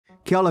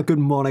Hello, good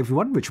morning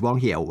everyone, Rich Wong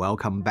here,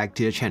 welcome back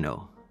to the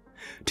channel.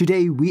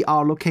 Today we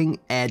are looking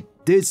at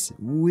this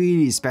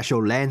really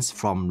special lens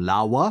from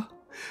Laowa.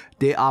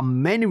 There are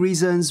many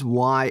reasons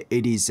why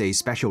it is a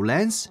special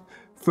lens.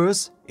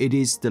 First, it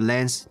is the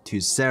lens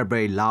to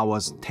celebrate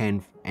Laowa's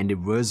 10th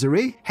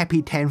anniversary.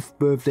 Happy 10th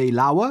birthday,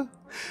 Laowa.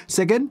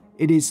 Second,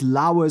 it is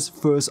Laowa's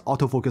first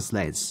autofocus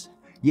lens.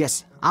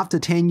 Yes, after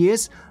 10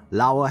 years,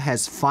 Laowa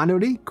has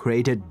finally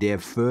created their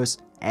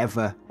first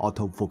ever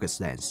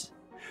autofocus lens.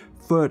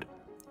 Third,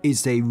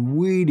 it's a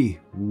really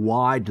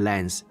wide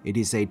lens. It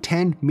is a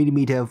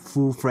 10mm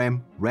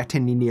full-frame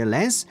rectilinear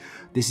lens.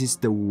 This is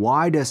the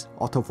widest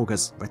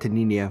autofocus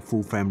rectilinear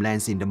full-frame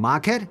lens in the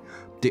market.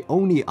 The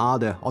only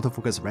other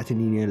autofocus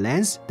rectilinear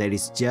lens that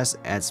is just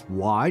as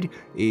wide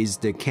is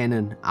the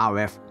Canon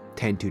RF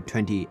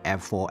 10-20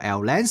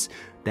 f4L lens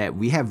that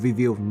we have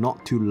reviewed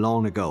not too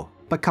long ago.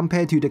 But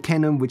compared to the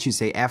Canon, which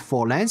is a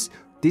f4 lens,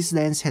 this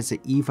lens has an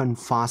even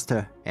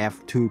faster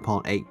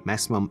f2.8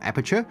 maximum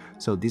aperture,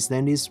 so this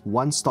lens is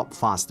one stop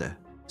faster.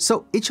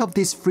 So each of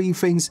these three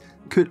things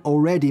could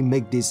already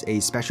make this a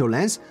special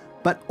lens,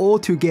 but all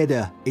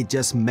together it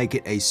just makes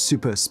it a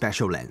super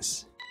special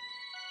lens.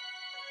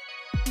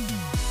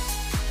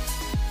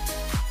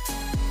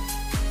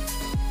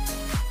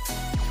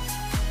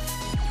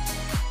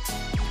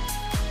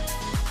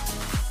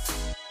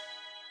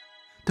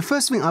 The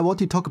first thing I want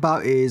to talk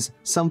about is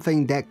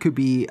something that could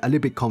be a little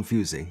bit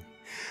confusing.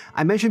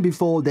 I mentioned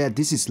before that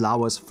this is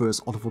Laowa's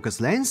first autofocus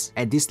lens,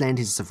 and this lens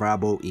is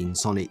available in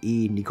Sony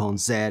E, Nikon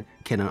Z,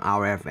 Canon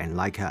RF and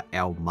Leica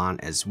L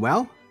mount as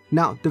well.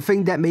 Now, the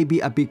thing that may be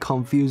a bit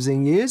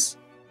confusing is,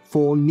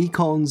 for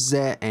Nikon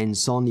Z and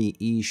Sony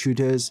E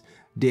shooters,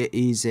 there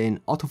is an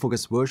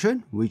autofocus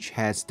version which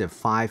has the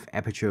 5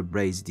 aperture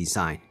brace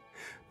design.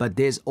 But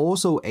there's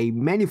also a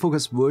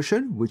manual-focus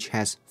version which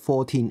has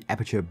 14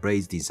 aperture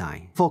brace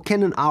design. For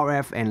Canon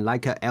RF and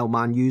Leica L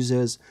mount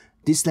users,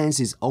 this lens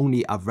is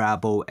only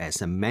available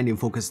as a manual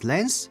focus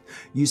lens.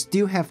 You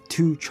still have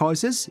two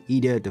choices,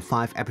 either the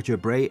 5 aperture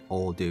brace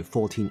or the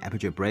 14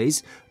 aperture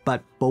brace,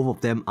 but both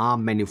of them are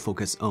manual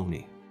focus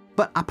only.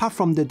 But apart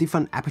from the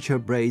different aperture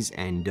brace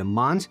and the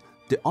mount,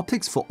 the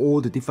optics for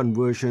all the different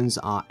versions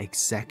are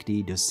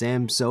exactly the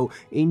same, so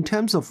in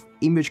terms of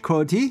image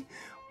quality,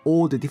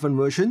 all the different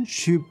versions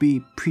should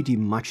be pretty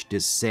much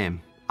the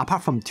same,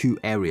 apart from two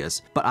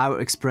areas, but I will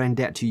explain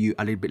that to you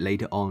a little bit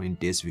later on in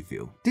this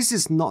review. This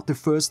is not the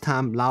first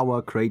time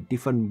Laowa create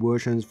different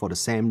versions for the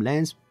same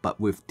lens, but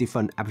with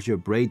different aperture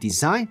brace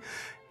design.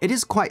 It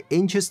is quite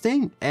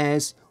interesting,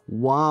 as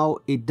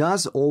while it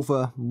does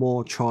offer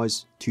more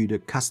choice to the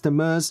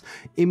customers,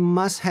 it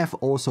must have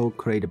also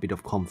created a bit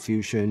of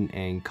confusion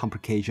and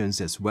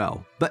complications as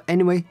well. But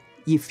anyway,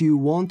 if you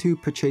want to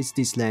purchase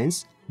this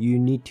lens, you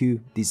need to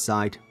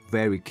decide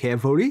very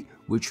carefully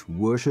which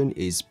version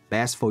is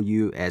best for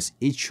you, as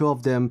each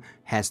of them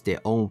has their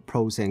own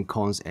pros and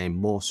cons and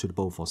more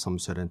suitable for some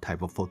certain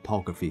type of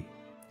photography.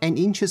 An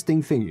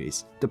interesting thing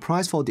is, the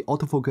price for the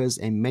autofocus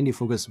and manual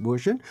focus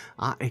version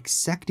are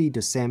exactly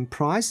the same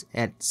price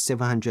at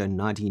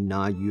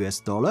 $799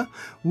 US,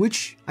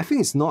 which I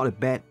think is not a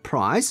bad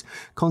price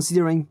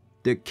considering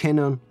the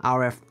Canon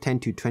RF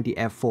 10-20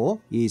 f4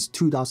 is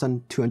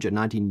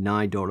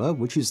 $2,299,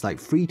 which is like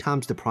 3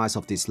 times the price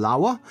of this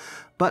Laowa.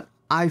 But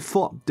I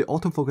thought the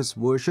autofocus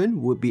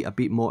version would be a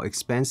bit more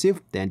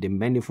expensive than the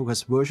manual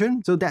focus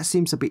version, so that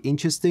seems a bit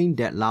interesting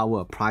that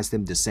Laowa priced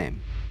them the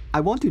same. I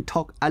want to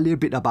talk a little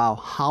bit about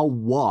how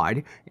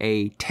wide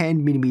a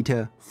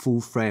 10mm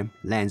full-frame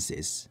lens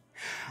is.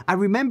 I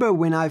remember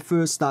when I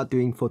first started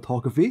doing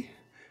photography,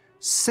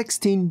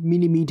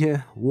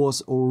 16mm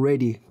was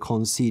already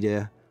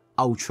considered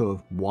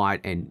ultra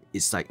wide, and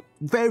it's like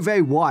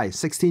very wide,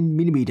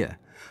 16mm.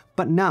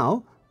 But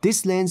now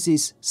this lens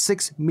is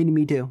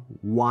 6mm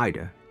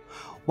wider.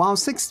 While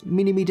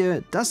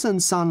 6mm doesn't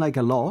sound like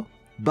a lot,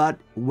 but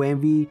when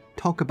we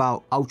talk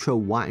about ultra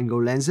wide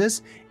angle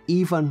lenses,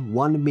 even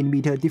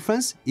 1mm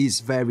difference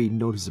is very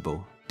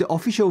noticeable. The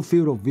official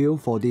field of view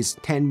for this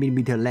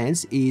 10mm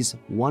lens is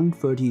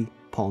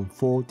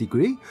 130.4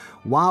 degrees,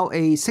 while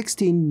a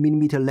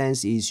 16mm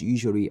lens is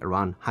usually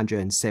around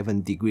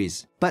 107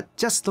 degrees. But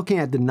just looking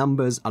at the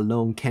numbers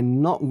alone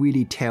cannot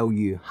really tell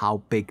you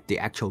how big the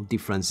actual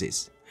difference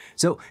is.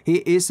 So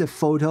here is a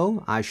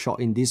photo I shot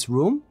in this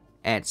room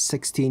at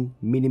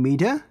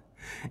 16mm,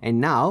 and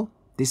now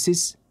this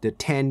is the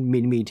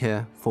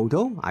 10mm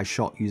photo I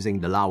shot using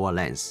the Laowa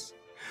lens.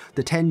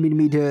 The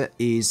 10mm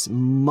is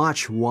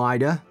much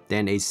wider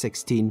than a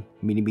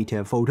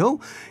 16mm photo.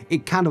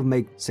 It kind of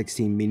makes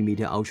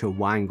 16mm ultra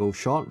wide angle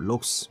shot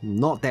looks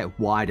not that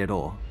wide at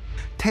all.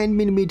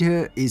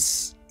 10mm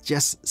is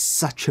just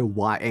such a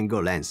wide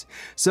angle lens,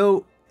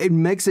 so it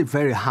makes it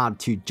very hard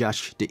to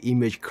judge the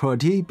image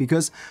quality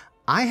because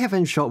I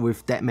haven't shot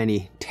with that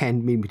many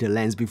 10mm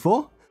lens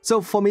before.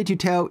 So for me to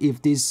tell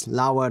if this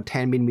Laowa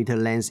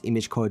 10mm lens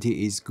image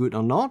quality is good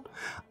or not,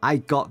 I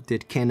got the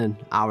Canon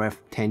RF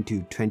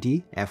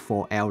 10-20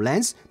 f4L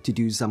lens to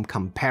do some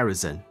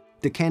comparison.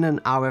 The Canon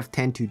RF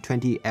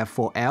 10-20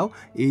 f4L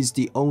is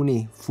the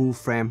only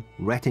full-frame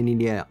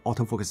rectilinear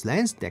autofocus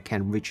lens that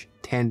can reach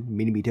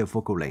 10mm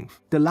focal length.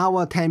 The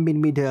Laowa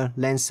 10mm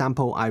lens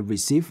sample I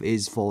received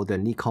is for the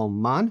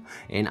Nikon mount,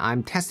 and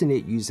I'm testing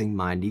it using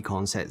my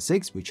Nikon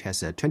Z6, which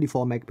has a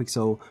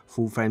 24MP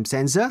full-frame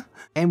sensor.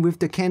 And with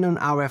the Canon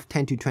RF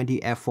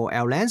 10-20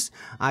 f4L lens,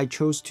 I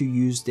chose to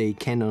use the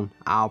Canon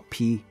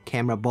RP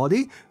camera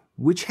body,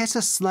 which has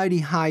a slightly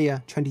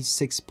higher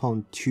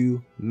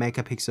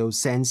 26.2MP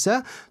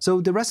sensor, so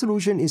the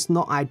resolution is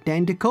not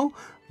identical,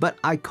 but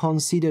I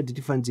consider the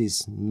difference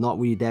is not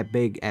really that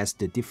big as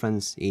the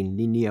difference in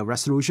linear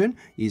resolution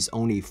is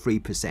only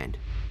 3%.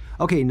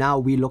 Okay, now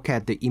we look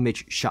at the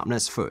image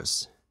sharpness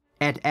first.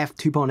 At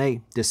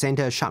f2.8, the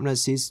center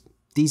sharpness is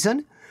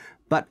decent,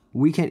 but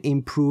we can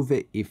improve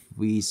it if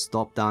we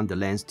stop down the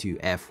lens to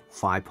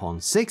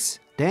f5.6,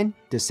 then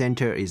the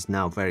center is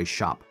now very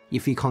sharp.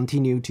 If we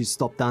continue to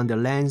stop down the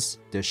lens,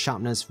 the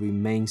sharpness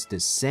remains the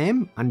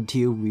same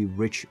until we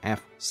reach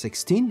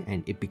f16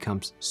 and it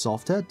becomes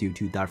softer due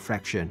to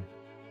diffraction.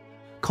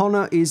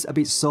 Corner is a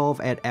bit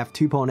soft at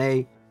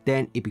f2.8,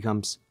 then it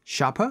becomes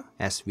sharper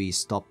as we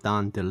stop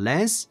down the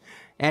lens.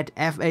 At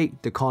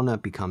f8, the corner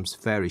becomes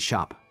very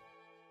sharp.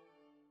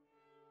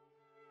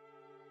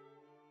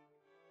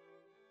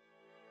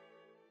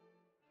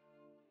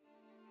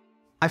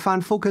 I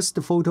find focus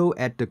the photo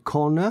at the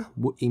corner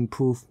would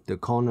improve the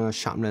corner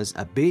sharpness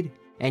a bit,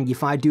 and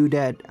if I do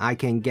that, I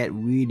can get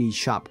really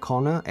sharp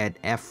corner at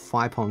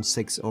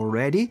f5.6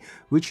 already,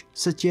 which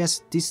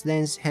suggests this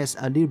lens has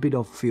a little bit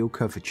of field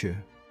curvature.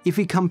 If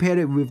we compare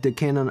it with the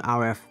Canon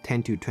RF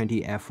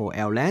 10-20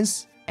 f4L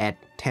lens at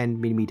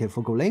 10mm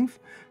focal length,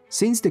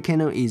 since the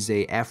Canon is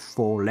a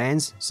f4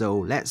 lens, so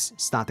let's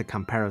start the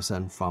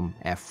comparison from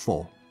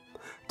f4.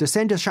 The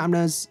center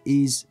sharpness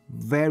is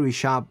very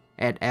sharp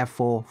at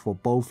f4 for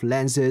both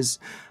lenses.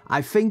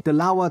 I think the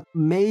Laowa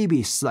may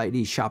be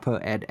slightly sharper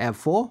at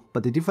f4,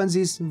 but the difference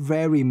is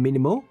very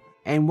minimal.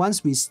 And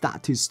once we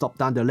start to stop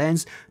down the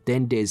lens,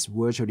 then there's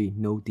virtually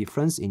no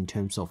difference in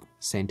terms of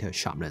center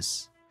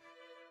sharpness.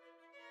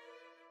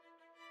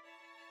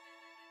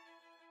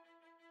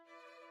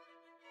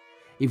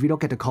 If we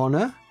look at the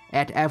corner,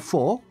 at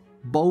f4,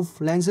 both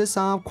lenses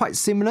are quite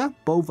similar,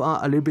 both are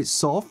a little bit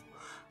soft.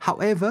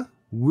 However,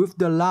 with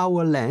the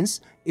Laowa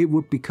lens, it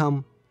would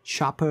become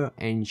sharper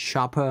and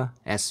sharper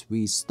as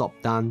we stop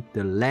down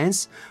the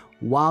lens,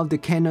 while the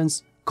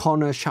Canon's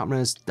corner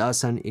sharpness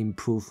doesn't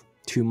improve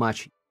too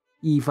much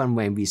even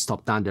when we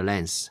stop down the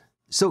lens.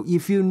 So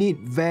if you need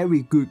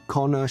very good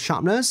corner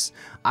sharpness,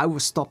 I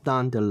would stop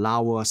down the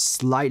Laowa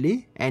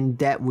slightly, and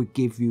that would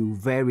give you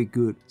very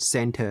good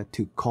center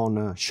to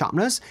corner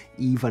sharpness,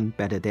 even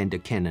better than the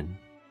Canon.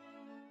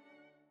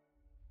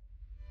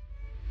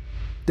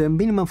 The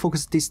minimum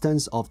focus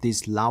distance of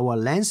this Laowa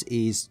lens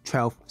is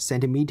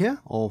 12cm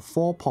or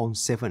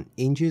 4.7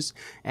 inches,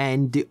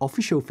 and the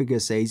official figure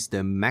says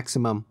the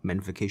maximum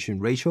magnification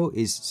ratio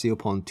is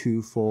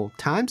 0.24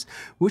 times,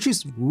 which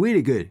is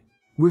really good.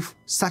 With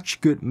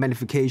such good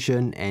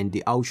magnification and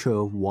the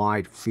ultra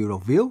wide field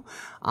of view,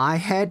 I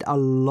had a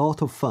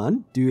lot of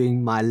fun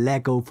doing my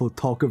Lego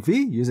photography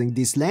using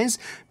this lens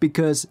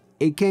because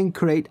it can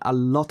create a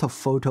lot of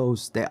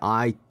photos that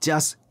I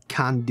just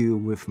can't do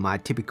with my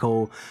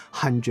typical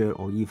 100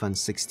 or even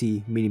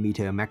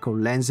 60mm macro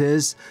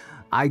lenses.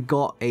 I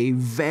got a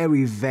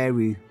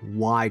very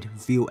wide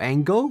view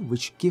angle,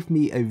 which gives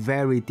me a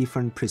very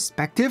different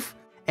perspective,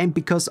 and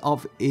because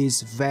of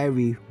its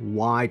very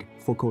wide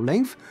focal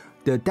length,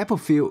 the depth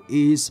of field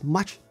is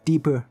much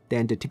deeper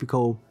than the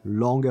typical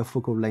longer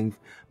focal length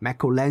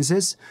macro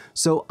lenses,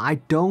 so I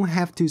don't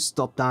have to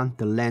stop down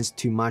the lens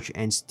too much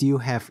and still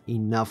have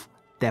enough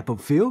depth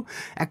of field.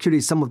 Actually,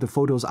 some of the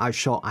photos I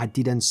shot, I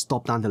didn't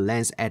stop down the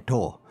lens at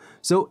all.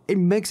 So it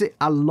makes it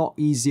a lot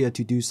easier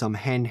to do some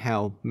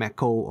handheld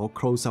macro or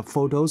close-up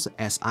photos,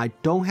 as I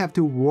don't have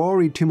to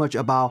worry too much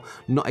about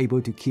not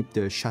able to keep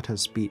the shutter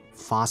speed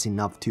fast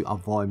enough to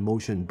avoid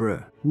motion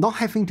blur. Not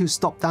having to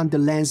stop down the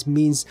lens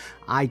means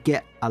I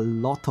get a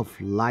lot of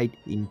light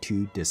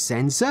into the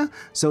sensor,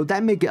 so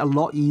that makes it a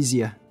lot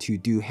easier to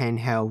do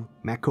handheld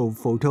macro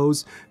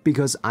photos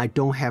because I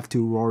don't have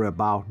to worry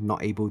about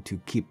not able to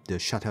keep the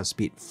shutter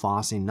speed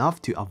fast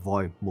enough to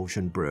avoid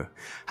motion blur.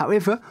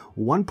 However,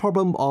 one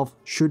problem of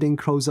shooting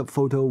close-up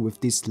photo with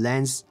this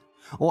lens,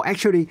 or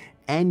actually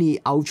any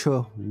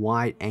ultra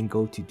wide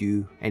angle to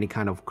do any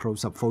kind of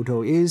close-up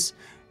photo, is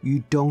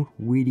you don't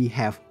really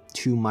have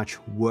too much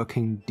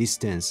working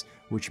distance,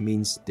 which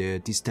means the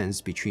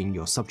distance between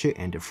your subject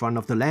and the front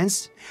of the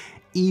lens.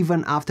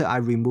 Even after I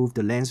remove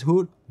the lens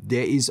hood,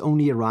 there is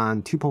only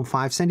around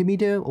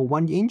 2.5cm or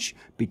 1 inch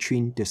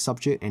between the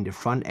subject and the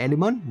front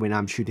element when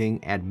I'm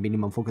shooting at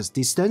minimum focus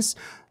distance.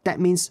 That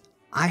means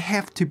I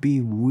have to be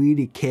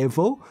really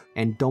careful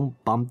and don't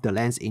bump the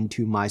lens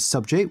into my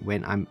subject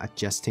when I'm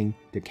adjusting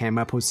the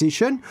camera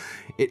position.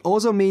 It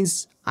also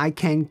means I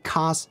can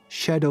cast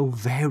shadow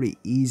very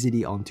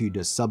easily onto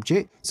the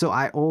subject, so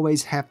I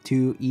always have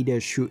to either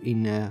shoot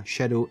in a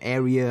shadow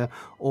area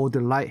or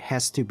the light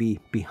has to be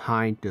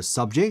behind the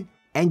subject.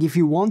 And if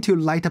you want to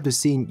light up the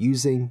scene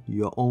using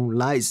your own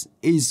lights,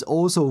 it's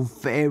also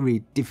very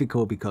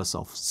difficult because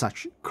of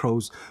such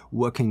close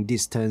working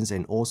distance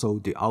and also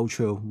the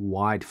ultra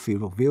wide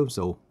field of view,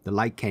 so the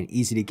light can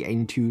easily get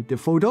into the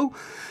photo.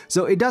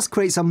 So it does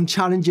create some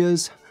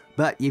challenges,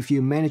 but if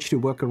you manage to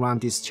work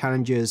around these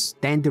challenges,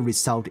 then the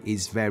result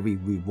is very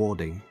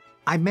rewarding.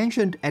 I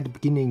mentioned at the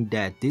beginning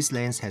that this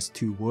lens has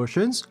two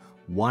versions.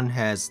 One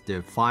has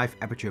the 5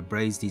 aperture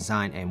brace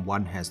design and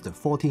one has the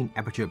 14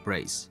 aperture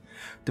brace.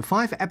 The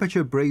 5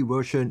 aperture brace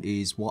version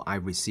is what I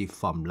received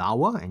from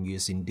Laowa and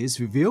used in this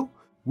review.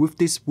 With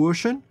this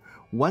version,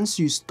 once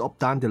you stop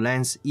down the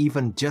lens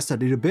even just a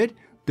little bit,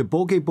 the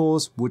bokeh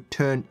balls would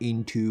turn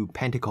into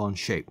pentagon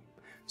shape.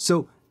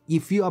 So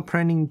if you are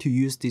planning to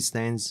use this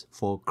lens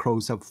for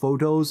close-up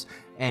photos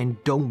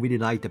and don't really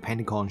like the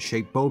pentagon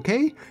shaped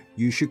bokeh,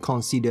 you should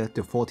consider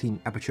the 14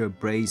 aperture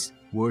brace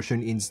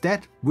version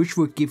instead, which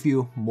will give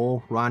you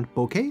more round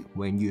bokeh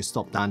when you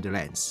stop down the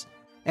lens.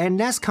 And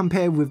let's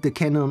compare with the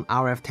Canon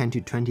RF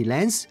 10-20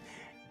 lens.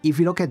 If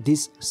you look at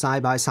this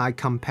side-by-side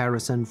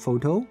comparison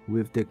photo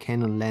with the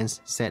Canon lens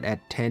set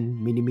at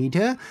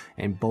 10mm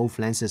and both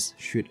lenses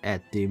shoot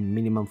at the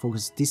minimum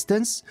focus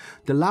distance,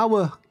 the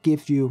Laowa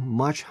gives you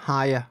much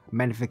higher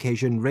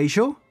magnification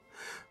ratio.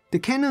 The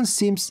Canon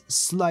seems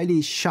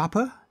slightly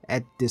sharper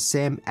at the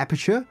same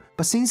aperture,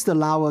 but since the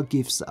Laowa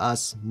gives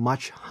us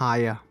much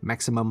higher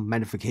maximum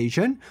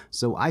magnification,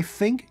 so I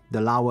think the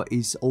Laowa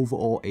is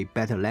overall a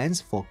better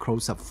lens for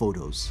close-up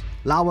photos.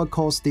 Laowa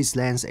calls this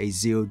lens a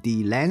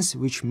 0D lens,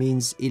 which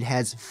means it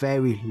has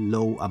very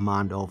low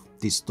amount of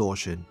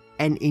distortion.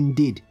 And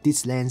indeed,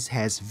 this lens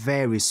has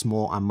very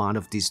small amount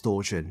of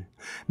distortion.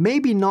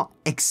 Maybe not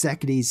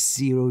exactly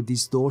zero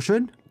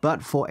distortion,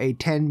 but for a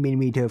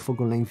 10mm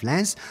focal length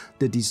lens,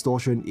 the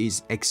distortion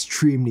is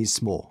extremely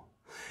small.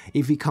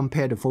 If we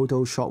compare the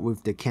photo shot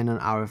with the Canon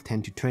RF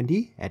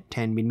 10-20 at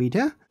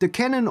 10mm, the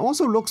Canon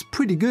also looks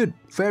pretty good,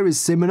 very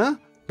similar.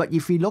 But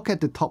if we look at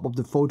the top of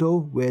the photo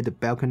where the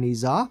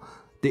balconies are,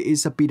 there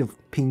is a bit of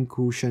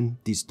pincushion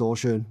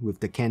distortion with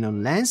the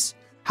Canon lens.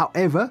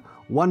 However,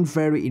 one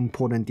very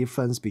important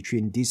difference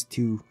between these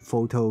two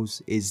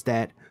photos is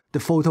that the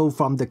photo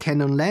from the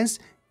Canon lens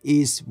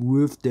is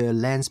with the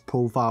lens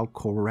profile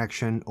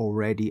correction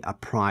already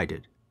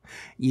applied.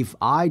 If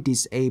I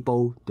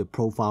disable the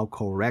profile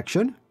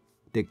correction,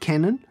 the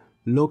Canon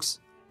looks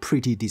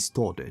pretty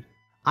distorted.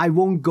 I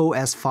won't go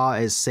as far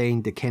as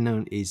saying the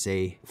Canon is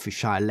a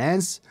fisheye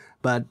lens,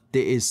 but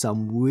there is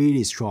some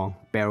really strong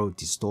barrel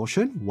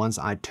distortion once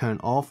I turn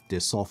off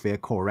the software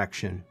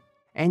correction.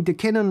 And the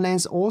Canon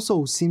lens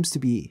also seems to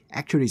be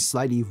actually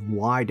slightly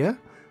wider,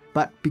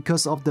 but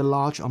because of the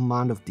large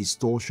amount of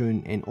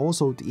distortion and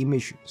also the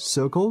image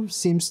circle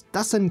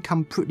doesn't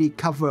completely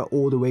cover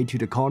all the way to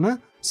the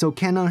corner, so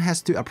Canon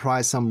has to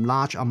apply some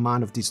large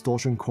amount of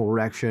distortion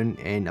correction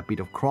and a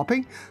bit of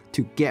cropping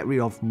to get rid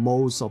of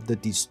most of the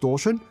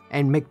distortion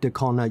and make the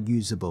corner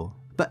usable.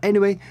 But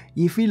anyway,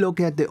 if we look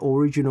at the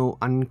original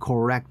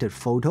uncorrected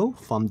photo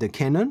from the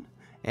Canon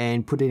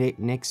and put it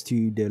next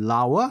to the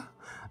Laowa,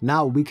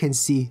 now we can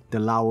see the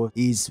Laowa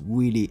is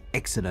really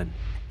excellent.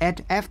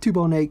 At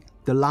f2.8,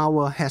 the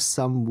Laowa has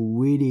some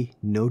really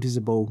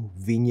noticeable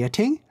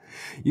vignetting.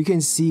 You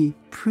can see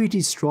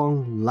pretty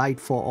strong light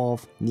fall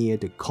off near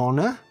the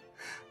corner.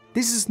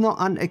 This is not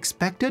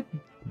unexpected,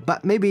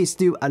 but maybe it's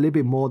still a little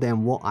bit more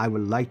than what I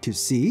would like to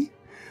see.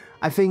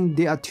 I think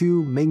there are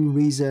two main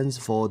reasons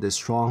for the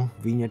strong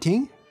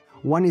vignetting.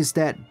 One is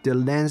that the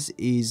lens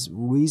is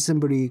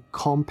reasonably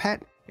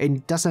compact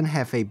and doesn't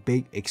have a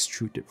big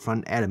extruded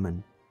front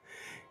element.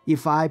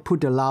 If I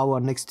put the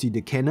Laowa next to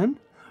the Canon,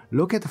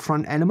 look at the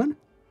front element.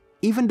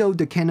 Even though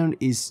the Canon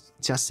is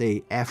just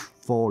a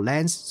f4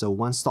 lens, so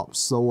one stop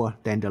slower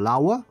than the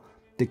Laowa,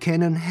 the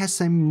Canon has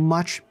a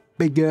much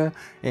bigger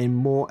and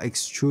more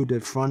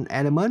extruded front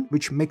element,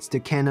 which makes the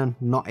Canon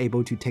not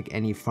able to take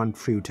any front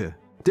filter.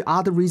 The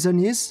other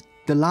reason is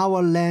the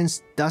Laowa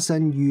lens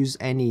doesn't use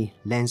any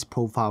lens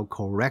profile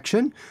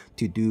correction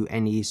to do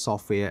any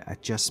software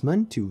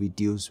adjustment to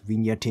reduce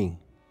vignetting.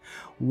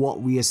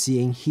 What we are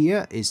seeing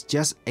here is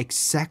just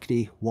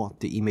exactly what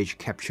the image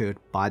captured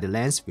by the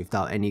lens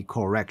without any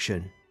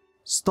correction.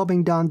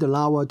 Stopping down the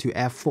Laowa to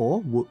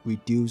f4 would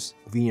reduce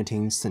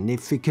vignetting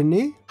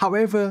significantly.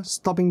 However,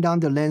 stopping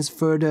down the lens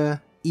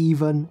further,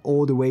 even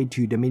all the way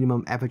to the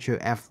minimum aperture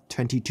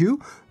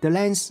f22, the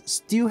lens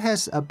still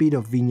has a bit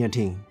of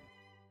vignetting.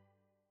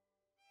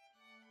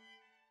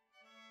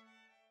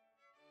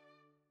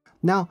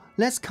 Now,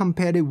 let's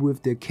compare it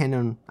with the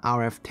Canon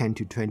RF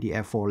 10-20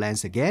 f4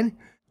 lens again.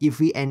 If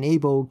we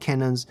enable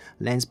Canon's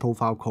lens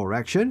profile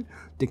correction,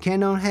 the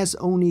Canon has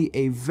only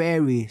a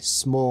very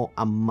small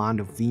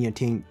amount of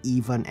vignetting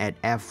even at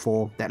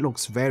f4 that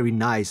looks very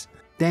nice.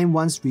 Then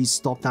once we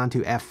stop down to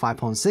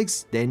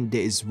f5.6, then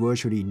there is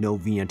virtually no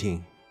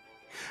vignetting.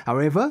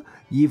 However,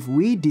 if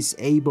we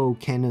disable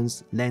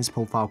Canon's lens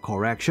profile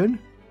correction,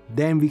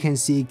 then we can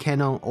see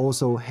Canon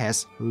also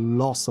has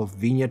lots of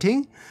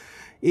vignetting.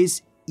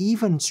 It's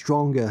even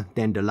stronger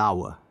than the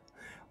Laowa.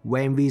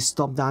 When we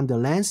stop down the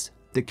lens,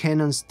 the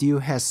Canon still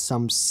has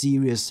some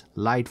serious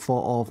light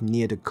fall off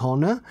near the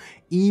corner,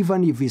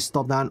 even if we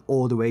stop down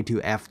all the way to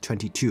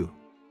f22.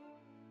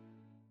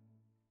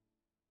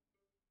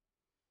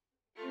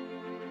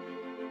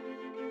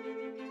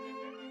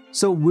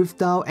 So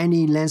without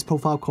any lens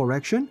profile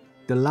correction,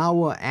 the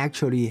Laowa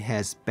actually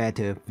has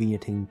better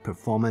vignetting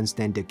performance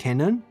than the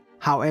Canon.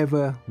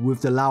 However,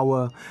 with the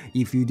Laowa,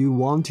 if you do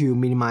want to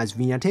minimize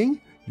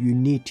vignetting, you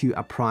need to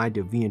apply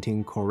the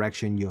vignetting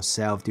correction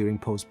yourself during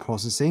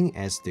post-processing,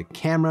 as the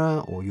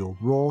camera or your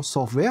RAW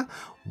software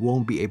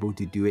won't be able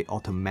to do it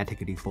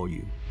automatically for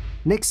you.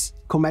 Next,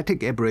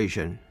 chromatic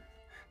aberration.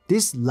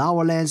 This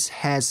Laowa lens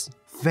has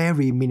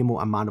very minimal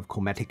amount of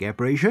chromatic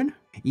aberration.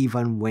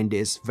 Even when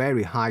there's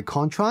very high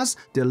contrast,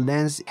 the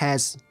lens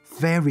has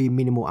very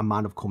minimal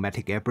amount of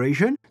chromatic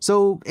aberration,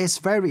 so it's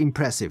very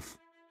impressive.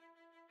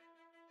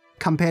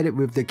 Compared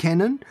with the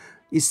Canon,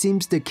 it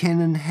seems the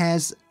Canon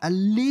has a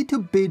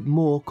little bit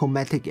more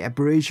chromatic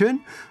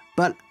aberration,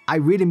 but I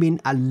really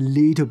mean a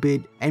little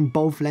bit, and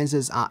both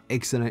lenses are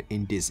excellent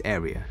in this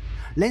area.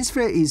 Lens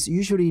flare is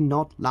usually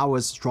not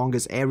Laowa's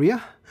strongest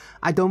area.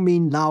 I don't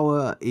mean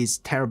Laowa is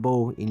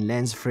terrible in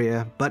lens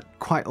flare, but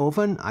quite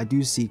often I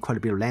do see quite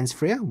a bit of lens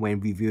flare when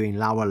reviewing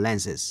Laowa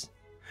lenses.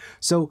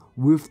 So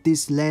with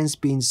this lens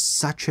being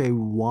such a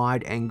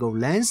wide angle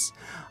lens,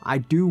 I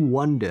do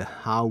wonder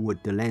how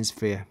would the lens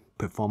flare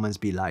performance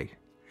be like.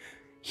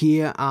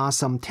 Here are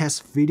some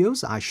test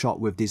videos I shot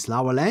with this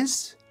Laowa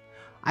lens.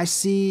 I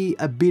see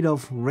a bit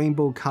of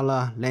rainbow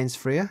color lens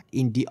flare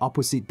in the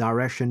opposite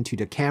direction to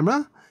the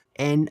camera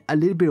and a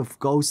little bit of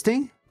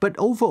ghosting, but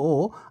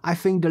overall I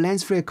think the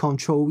lens flare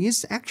control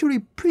is actually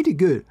pretty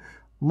good,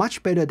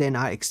 much better than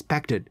I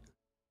expected.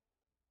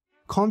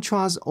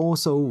 Contrast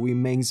also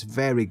remains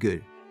very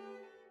good.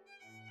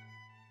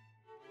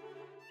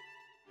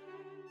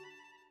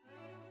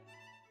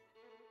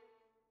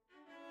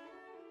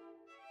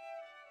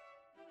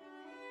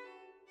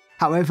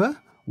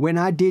 However, when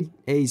I did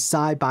a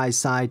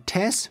side-by-side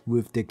test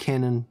with the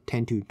Canon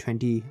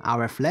 10-20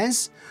 RF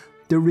lens,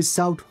 the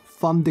result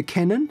from the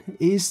Canon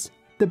is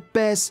the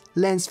best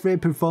lens flare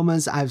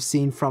performance I've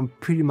seen from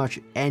pretty much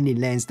any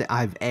lens that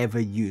I've ever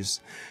used.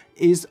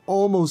 It's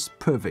almost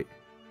perfect.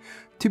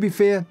 To be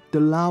fair, the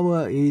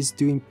Laowa is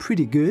doing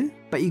pretty good,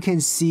 but you can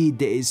see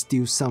there is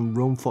still some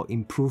room for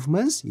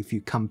improvements if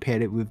you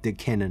compare it with the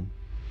Canon.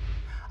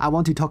 I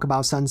want to talk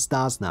about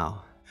Sunstars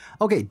now.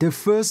 Okay, the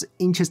first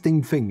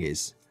interesting thing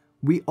is,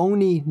 we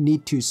only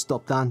need to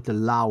stop down the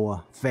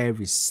Laowa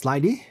very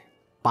slightly,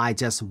 by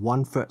just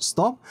 1/3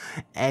 stop,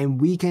 and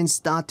we can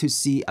start to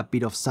see a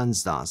bit of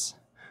Sunstars.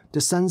 The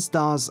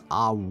Sunstars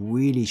are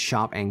really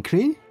sharp and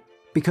clean.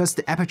 Because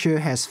the aperture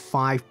has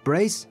 5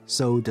 braids,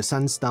 so the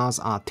Sunstars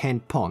are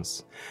 10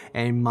 points.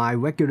 And my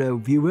regular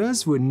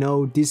viewers will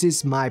know this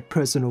is my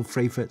personal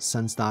favorite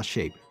Sunstar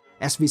shape.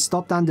 As we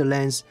stop down the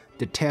lens,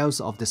 the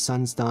tails of the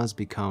Sunstars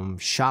become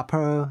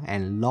sharper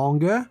and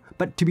longer.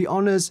 But to be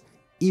honest,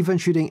 even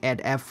shooting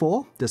at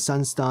f4, the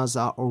Sunstars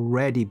are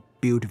already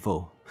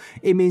beautiful.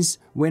 It means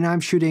when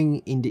I'm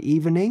shooting in the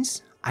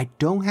evenings, I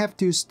don't have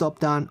to stop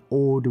down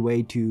all the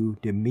way to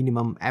the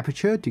minimum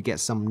aperture to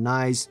get some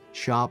nice,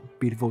 sharp,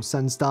 beautiful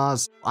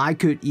Sunstars. I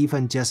could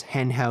even just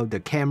handheld the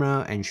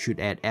camera and shoot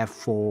at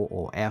f4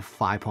 or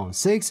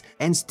f5.6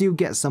 and still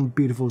get some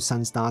beautiful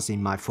Sunstars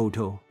in my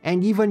photo.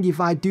 And even if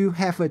I do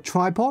have a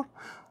tripod,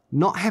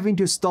 not having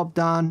to stop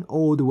down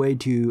all the way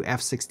to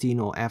f16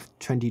 or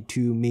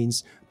f22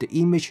 means the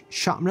image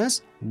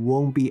sharpness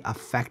won't be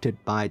affected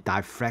by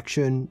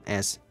diffraction,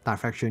 as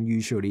diffraction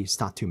usually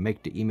starts to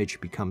make the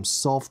image become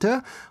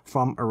softer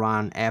from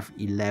around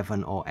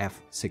f11 or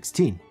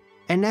f16.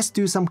 And let's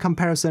do some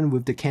comparison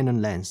with the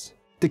Canon lens.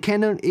 The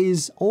Canon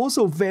is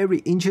also very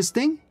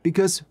interesting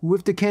because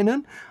with the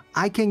Canon,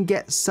 I can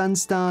get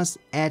Sunstars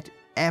at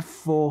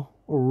f4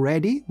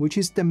 already, which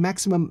is the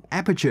maximum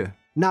aperture.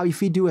 Now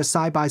if we do a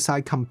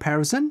side-by-side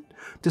comparison,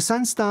 the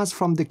Sunstars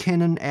from the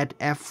Canon at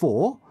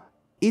f4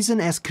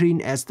 isn't as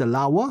clean as the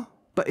Laowa,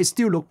 but it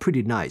still looks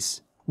pretty nice.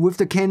 With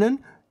the Canon,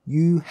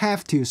 you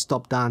have to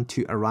stop down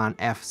to around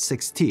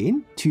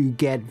f16 to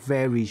get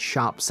very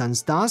sharp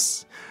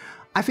Sunstars.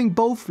 I think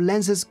both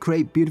lenses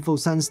create beautiful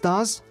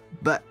Sunstars,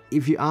 but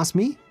if you ask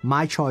me,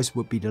 my choice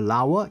would be the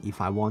Laowa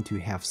if I want to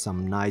have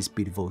some nice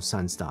beautiful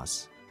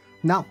Sunstars.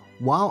 Now,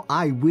 while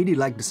I really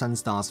like the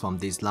Sunstars from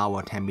this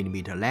Laowa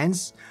 10mm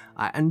lens,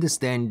 I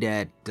understand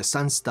that the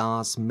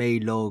Sunstars may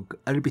look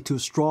a little bit too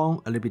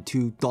strong, a little bit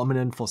too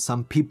dominant for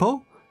some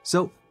people.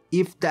 So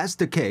if that's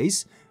the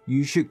case,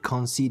 you should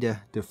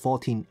consider the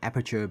 14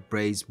 aperture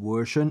braids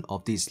version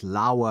of this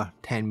Laowa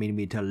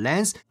 10mm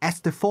lens, as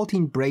the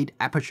 14 braid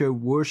aperture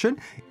version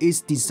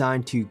is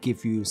designed to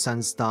give you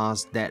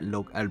Sunstars that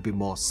look a little bit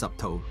more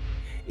subtle.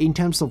 In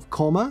terms of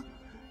Coma,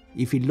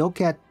 if you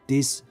look at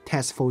this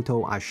test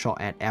photo I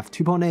shot at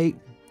f2.8,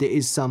 there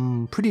is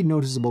some pretty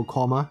noticeable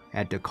Coma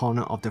at the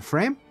corner of the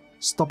frame.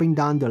 Stopping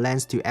down the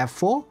lens to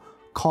f4,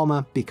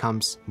 Coma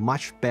becomes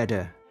much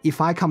better.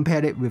 If I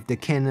compare it with the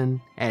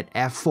Canon at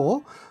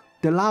f4,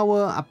 the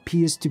Laowa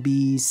appears to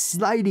be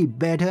slightly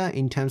better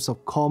in terms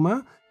of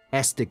Coma,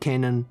 as the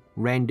Canon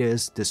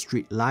renders the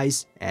street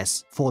lights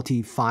as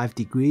 45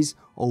 degrees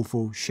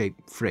oval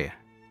shaped flare.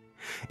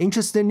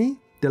 Interestingly,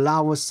 the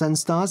Laowa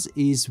Sunstars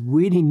is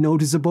really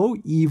noticeable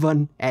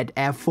even at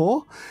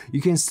f4.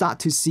 You can start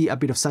to see a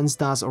bit of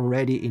Sunstars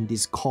already in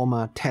this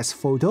Coma test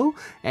photo,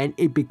 and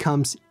it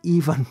becomes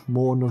even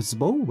more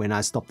noticeable when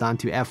I stop down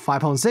to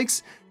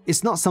f5.6.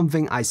 It's not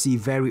something I see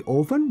very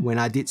often when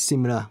I did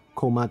similar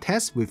Coma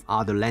tests with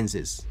other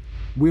lenses.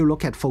 We'll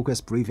look at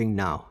focus breathing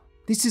now.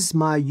 This is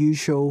my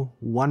usual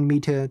 1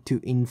 meter to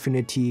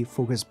infinity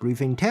focus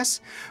breathing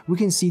test. We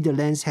can see the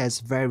lens has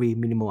very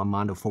minimal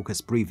amount of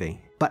focus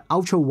breathing, but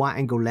ultra wide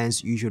angle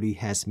lens usually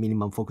has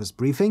minimum focus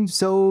breathing,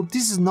 so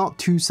this is not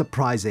too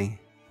surprising.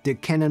 The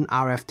Canon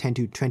RF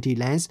 10-20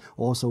 lens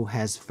also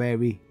has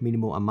very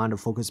minimal amount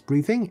of focus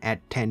breathing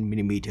at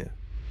 10mm.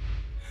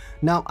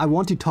 Now I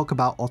want to talk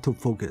about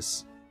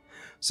autofocus.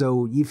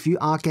 So if you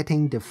are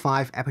getting the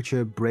 5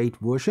 aperture braid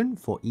version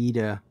for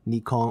either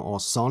Nikon or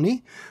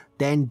Sony,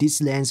 then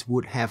this lens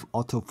would have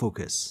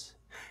autofocus.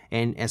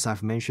 And as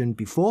I've mentioned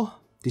before,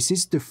 this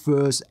is the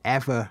first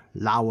ever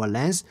Laowa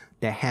lens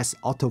that has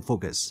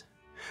autofocus.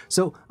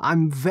 So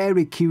I'm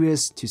very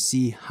curious to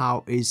see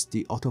how is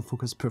the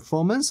autofocus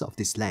performance of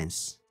this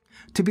lens.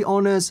 To be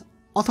honest,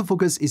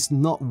 autofocus is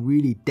not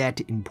really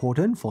that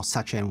important for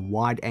such a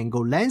wide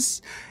angle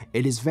lens.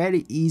 It is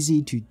very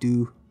easy to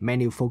do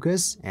manual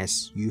focus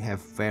as you have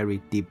very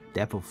deep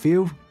depth of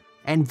field.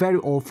 And very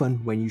often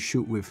when you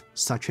shoot with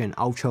such an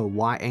ultra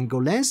wide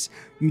angle lens,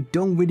 you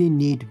don't really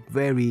need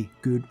very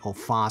good or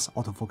fast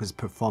autofocus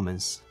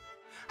performance.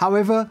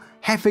 However,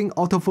 having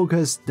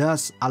autofocus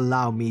does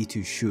allow me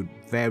to shoot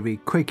very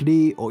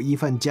quickly or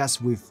even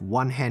just with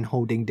one hand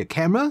holding the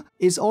camera.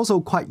 It's also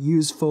quite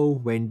useful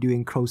when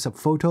doing close-up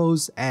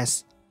photos,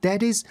 as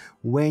that is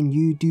when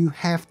you do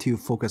have to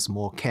focus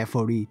more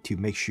carefully to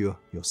make sure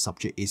your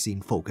subject is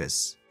in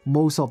focus.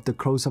 Most of the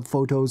close-up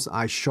photos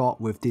I shot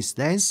with this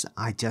lens,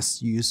 I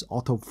just use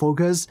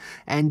autofocus,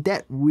 and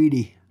that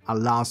really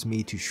allows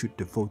me to shoot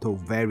the photo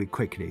very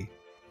quickly.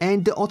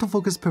 And the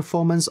autofocus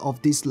performance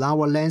of this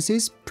Laowa lens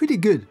is pretty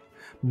good,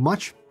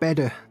 much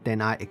better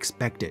than I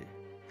expected.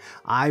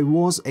 I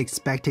was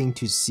expecting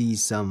to see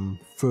some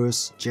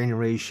first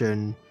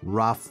generation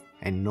rough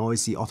and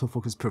noisy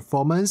autofocus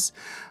performance,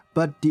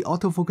 but the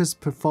autofocus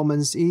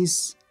performance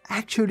is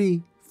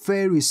actually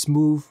very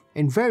smooth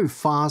and very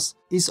fast.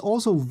 It's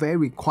also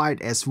very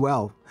quiet as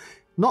well.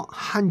 Not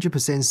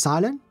 100%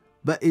 silent,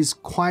 but it's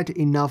quiet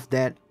enough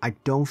that I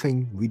don't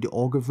think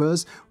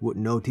videographers would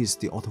notice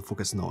the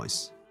autofocus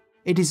noise.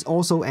 It is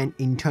also an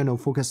internal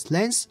focus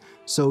lens,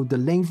 so the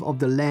length of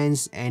the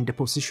lens and the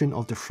position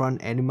of the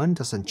front element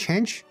doesn't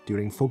change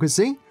during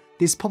focusing.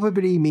 This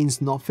probably means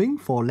nothing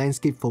for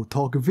landscape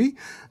photography,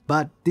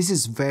 but this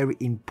is very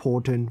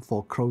important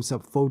for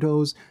close-up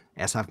photos.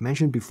 As I've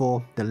mentioned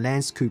before, the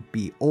lens could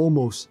be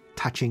almost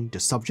touching the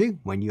subject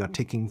when you are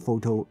taking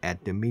photo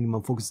at the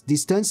minimum focus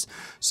distance,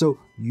 so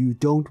you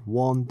don't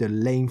want the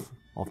length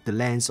of the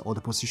lens or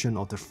the position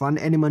of the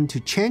front element to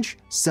change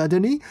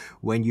suddenly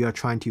when you are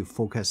trying to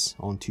focus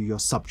onto your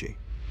subject.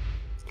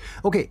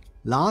 Okay,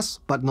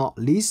 last but not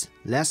least,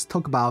 let's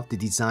talk about the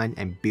design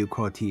and build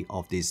quality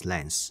of this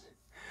lens.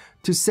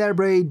 To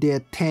celebrate their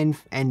 10th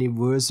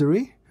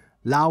anniversary,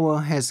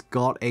 Laowa has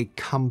got a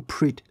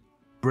complete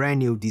brand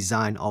new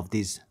design of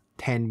this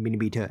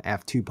 10mm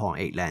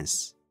f2.8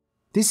 lens.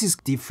 This is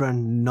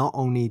different not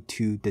only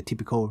to the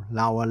typical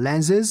Laowa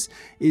lenses,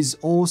 it's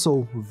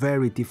also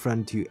very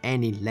different to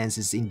any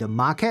lenses in the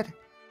market.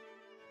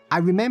 I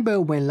remember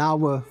when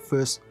Laowa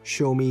first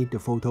showed me the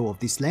photo of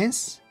this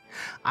lens,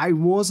 I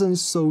wasn't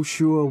so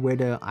sure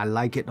whether I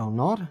like it or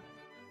not.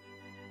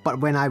 But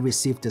when I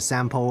received the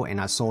sample and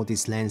I saw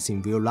this lens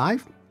in real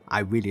life, I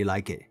really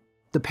like it.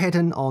 The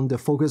pattern on the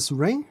focus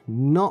ring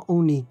not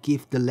only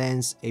gives the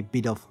lens a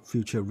bit of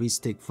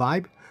futuristic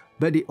vibe,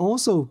 but it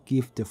also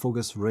gives the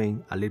focus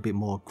ring a little bit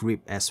more grip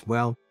as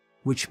well,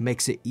 which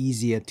makes it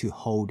easier to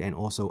hold and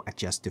also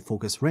adjust the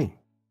focus ring.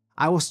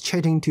 I was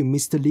chatting to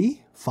Mr.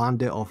 Lee,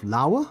 founder of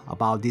Laowa,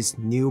 about this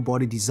new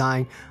body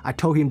design. I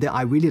told him that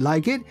I really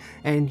like it,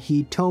 and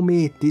he told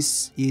me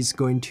this is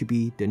going to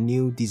be the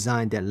new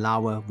design that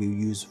Laowa will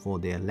use for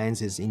their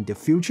lenses in the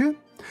future.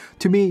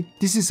 To me,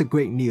 this is a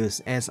great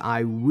news as I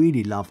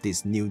really love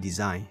this new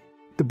design.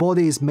 The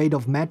body is made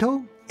of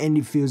metal and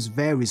it feels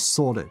very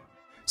solid.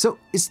 So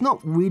it's not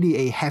really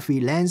a heavy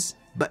lens,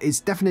 but it's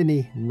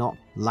definitely not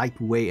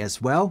lightweight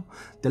as well.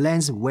 The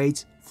lens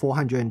weighs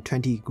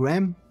 420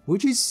 grams,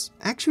 which is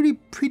actually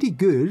pretty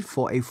good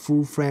for a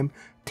full frame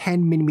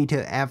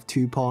 10mm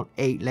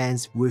f2.8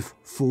 lens with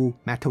full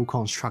metal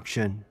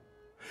construction.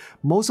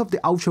 Most of the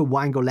ultra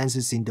wide angle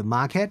lenses in the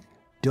market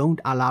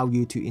don't allow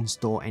you to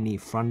install any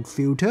front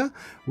filter,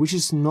 which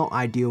is not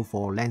ideal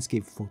for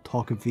landscape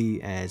photography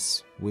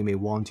as we may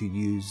want to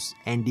use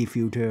ND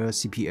filter,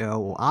 CPL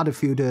or other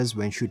filters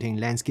when shooting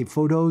landscape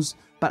photos.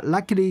 But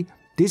luckily,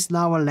 this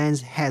Laowa lens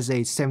has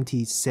a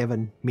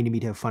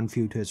 77mm front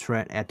filter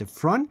thread at the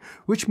front,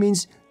 which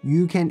means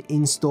you can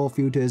install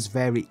filters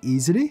very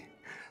easily.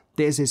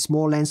 There's a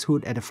small lens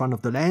hood at the front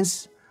of the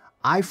lens.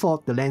 I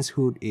thought the lens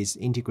hood is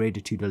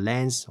integrated to the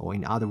lens, or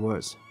in other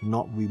words,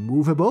 not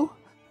removable,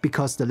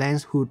 because the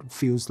lens hood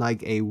feels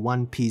like a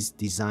one-piece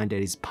design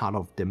that is part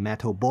of the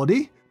metal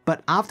body.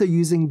 But after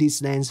using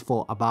this lens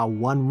for about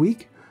 1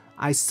 week,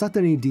 I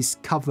suddenly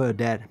discovered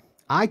that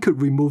I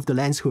could remove the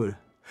lens hood,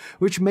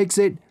 which makes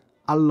it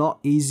a lot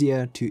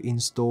easier to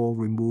install,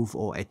 remove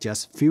or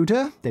adjust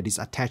filter that is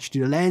attached to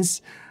the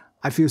lens.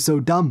 I feel so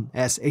dumb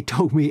as it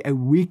took me a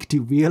week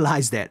to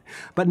realize that.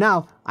 But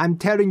now I'm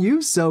telling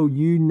you, so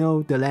you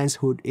know the lens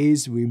hood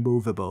is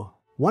removable.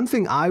 One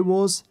thing I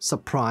was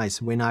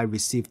surprised when I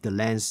received the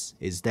lens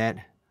is that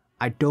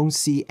I don't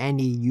see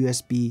any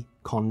USB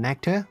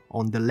connector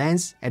on the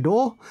lens at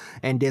all,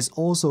 and there's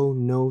also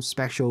no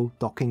special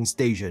docking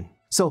station.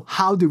 So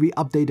how do we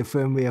update the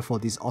firmware for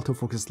this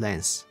autofocus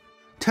lens?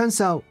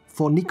 Turns out,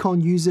 for Nikon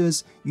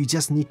users, you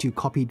just need to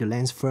copy the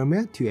lens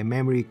firmware to a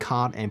memory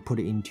card and put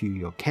it into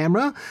your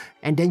camera,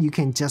 and then you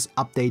can just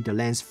update the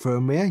lens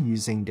firmware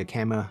using the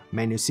camera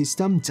menu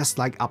system, just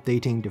like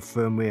updating the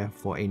firmware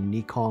for a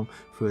Nikon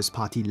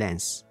first-party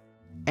lens.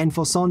 And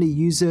for Sony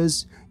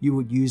users, you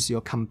would use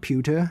your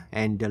computer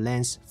and the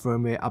lens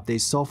firmware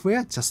update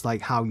software, just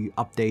like how you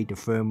update the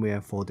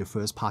firmware for the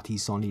first-party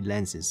Sony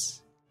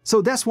lenses.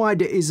 So that's why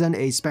there isn't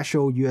a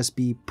special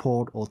USB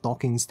port or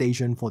docking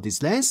station for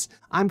this lens.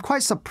 I'm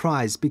quite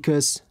surprised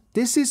because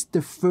this is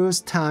the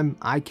first time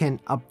I can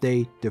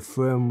update the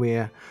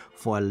firmware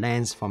for a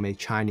lens from a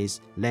Chinese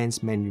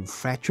lens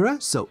manufacturer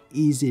so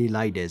easily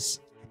like this.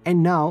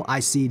 And now I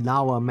see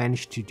Laowa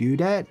managed to do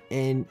that,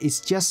 and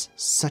it's just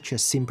such a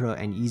simpler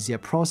and easier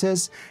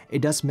process.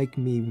 It does make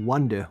me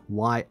wonder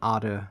why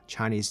other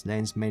Chinese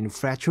lens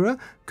manufacturer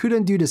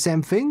couldn't do the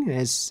same thing,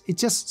 as it's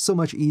just so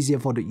much easier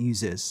for the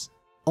users.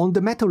 On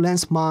the metal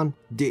lens mount,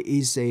 there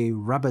is a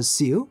rubber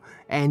seal,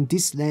 and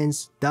this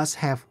lens does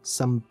have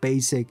some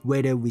basic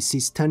weather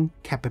resistant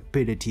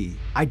capability.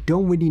 I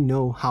don't really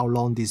know how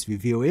long this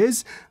review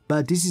is,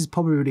 but this is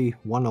probably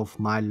one of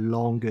my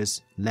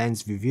longest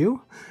lens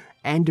review.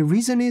 And the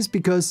reason is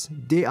because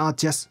there are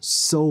just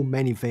so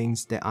many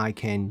things that I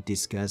can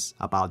discuss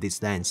about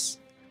this lens.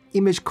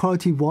 Image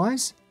quality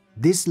wise,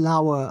 this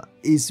Laowa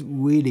is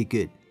really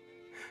good.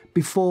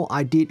 Before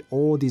I did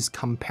all these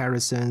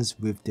comparisons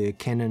with the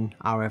Canon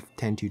RF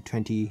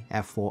 10-20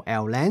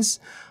 f4L lens,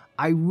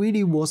 I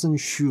really wasn't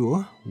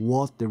sure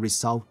what the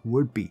result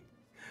would be.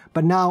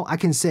 But now I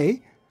can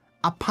say,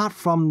 apart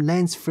from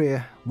lens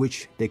flare,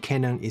 which the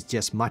Canon is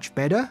just much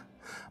better,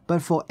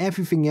 but for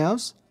everything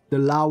else, the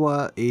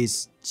Laowa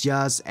is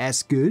just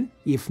as good,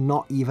 if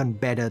not even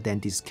better than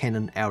this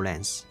Canon L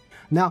lens.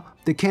 Now,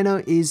 the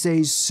Canon is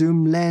a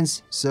zoom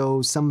lens,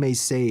 so some may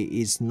say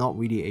it's not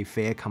really a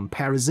fair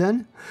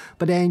comparison.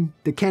 But then,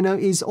 the Canon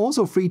is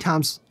also 3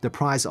 times the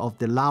price of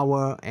the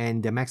Laowa,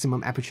 and the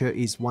maximum aperture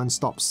is 1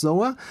 stop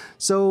slower.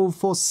 So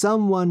for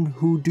someone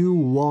who do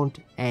want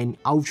an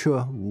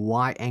ultra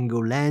wide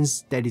angle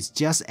lens that is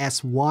just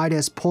as wide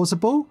as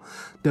possible,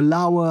 the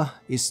Laowa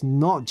is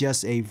not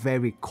just a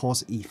very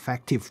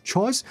cost-effective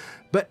choice,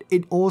 but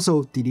it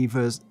also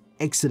delivers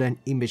excellent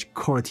image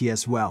quality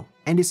as well.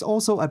 And it's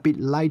also a bit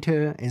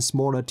lighter and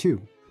smaller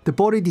too. The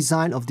body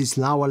design of this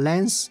Laowa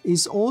lens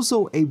is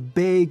also a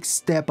big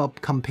step up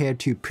compared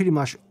to pretty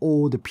much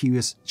all the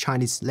previous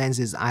Chinese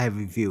lenses I have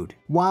reviewed.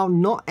 While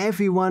not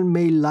everyone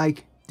may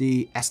like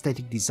the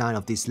aesthetic design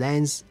of this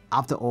lens,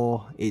 after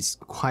all, it's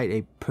quite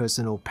a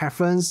personal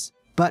preference,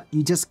 but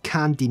you just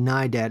can't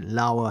deny that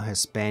Laowa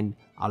has spent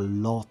a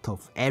lot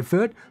of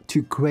effort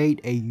to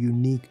create a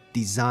unique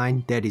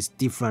design that is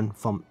different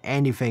from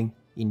anything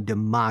in the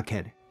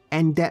market.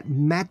 And that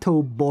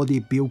metal body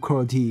build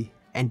quality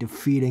and the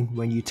feeling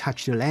when you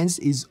touch the lens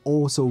is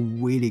also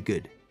really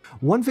good.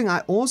 One thing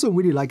I also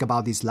really like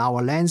about this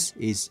Laowa lens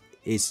is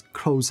its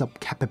close-up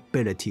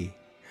capability.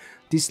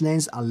 This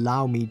lens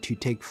allows me to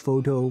take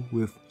photo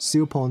with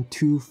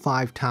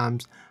 0.25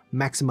 times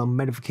maximum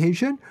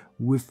magnification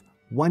with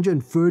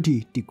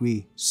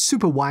 130-degree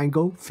super wide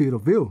angle field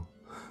of view.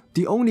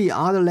 The only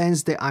other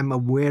lens that I'm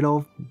aware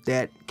of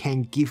that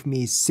can give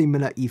me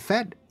similar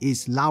effect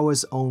is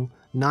Laowa's own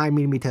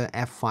 9mm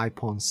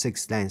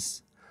f5.6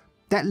 lens.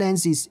 That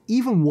lens is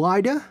even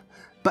wider,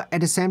 but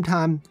at the same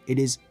time it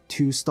is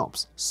 2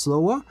 stops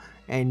slower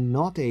and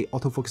not a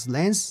autofocus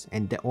lens,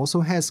 and that also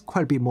has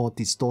quite a bit more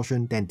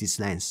distortion than this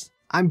lens.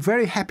 I'm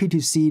very happy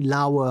to see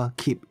Laowa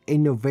keep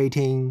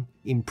innovating,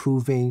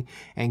 improving,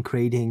 and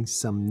creating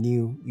some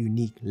new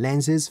unique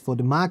lenses for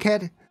the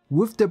market.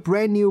 With the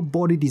brand new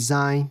body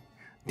design,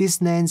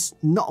 this lens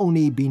not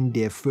only been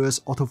their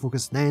first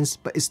autofocus lens,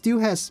 but it still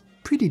has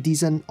pretty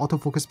decent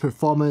autofocus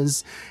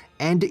performance,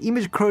 and the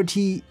image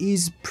quality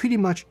is pretty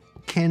much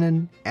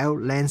Canon L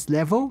lens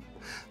level.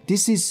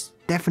 This is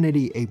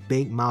definitely a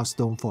big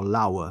milestone for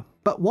Laowa.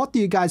 But what do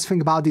you guys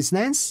think about this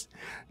lens?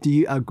 Do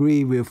you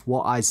agree with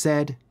what I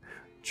said?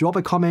 Drop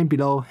a comment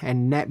below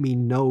and let me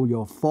know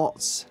your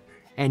thoughts.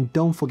 And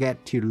don't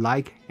forget to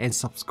like and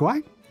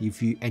subscribe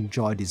if you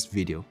enjoyed this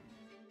video.